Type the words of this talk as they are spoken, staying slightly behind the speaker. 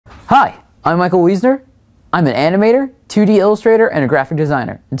Hi, I'm Michael Wiesner. I'm an animator, 2D illustrator, and a graphic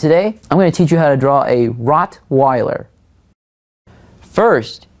designer. And today, I'm going to teach you how to draw a Rottweiler.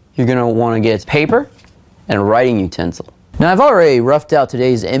 First, you're going to want to get paper and a writing utensil. Now, I've already roughed out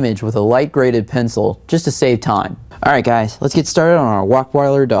today's image with a light graded pencil just to save time. Alright guys, let's get started on our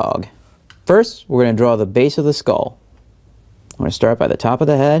Rottweiler dog. First, we're going to draw the base of the skull. I'm going to start by the top of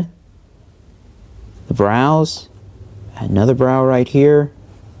the head, the brows, another brow right here.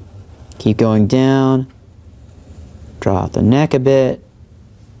 Keep going down, draw out the neck a bit.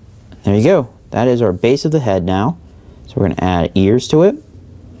 There you go. That is our base of the head now. So we're going to add ears to it.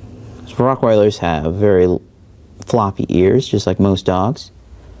 So Rottweilers have very floppy ears, just like most dogs.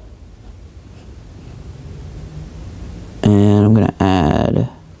 And I'm going to add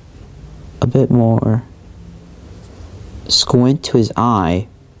a bit more squint to his eye,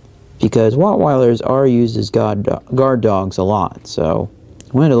 because Rottweilers are used as guard dogs a lot. So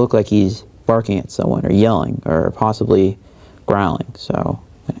I want it to look like he's barking at someone or yelling or possibly growling. So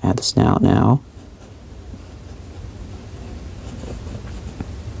I'm going to add the snout now.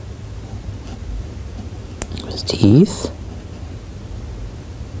 His teeth.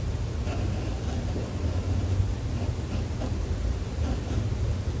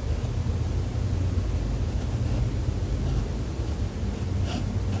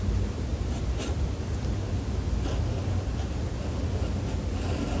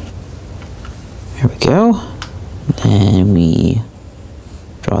 There we go. And we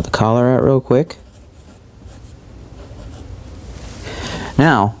draw the collar out real quick.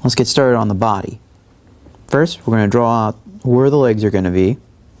 Now, let's get started on the body. First, we're going to draw out where the legs are going to be.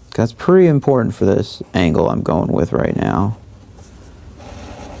 That's pretty important for this angle I'm going with right now.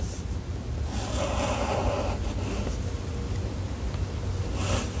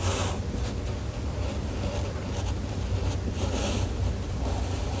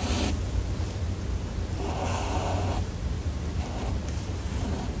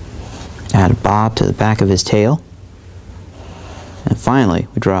 Add a bob to the back of his tail. And finally,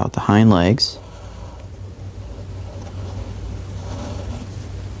 we draw out the hind legs.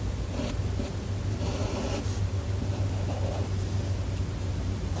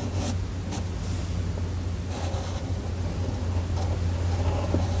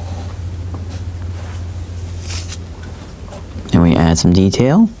 And we add some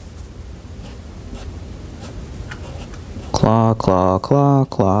detail. Claw, claw, claw,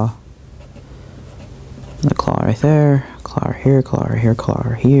 claw. The claw right there, claw right here, claw right here, claw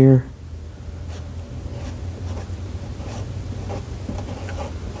right here.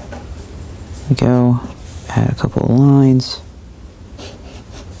 There we go. Add a couple of lines.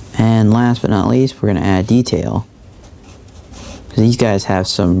 And last but not least, we're going to add detail. Because these guys have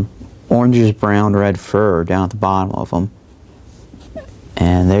some orangish brown red fur down at the bottom of them.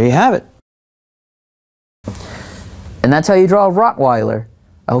 And there you have it. And that's how you draw a Rottweiler.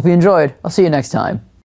 I hope you enjoyed. I'll see you next time.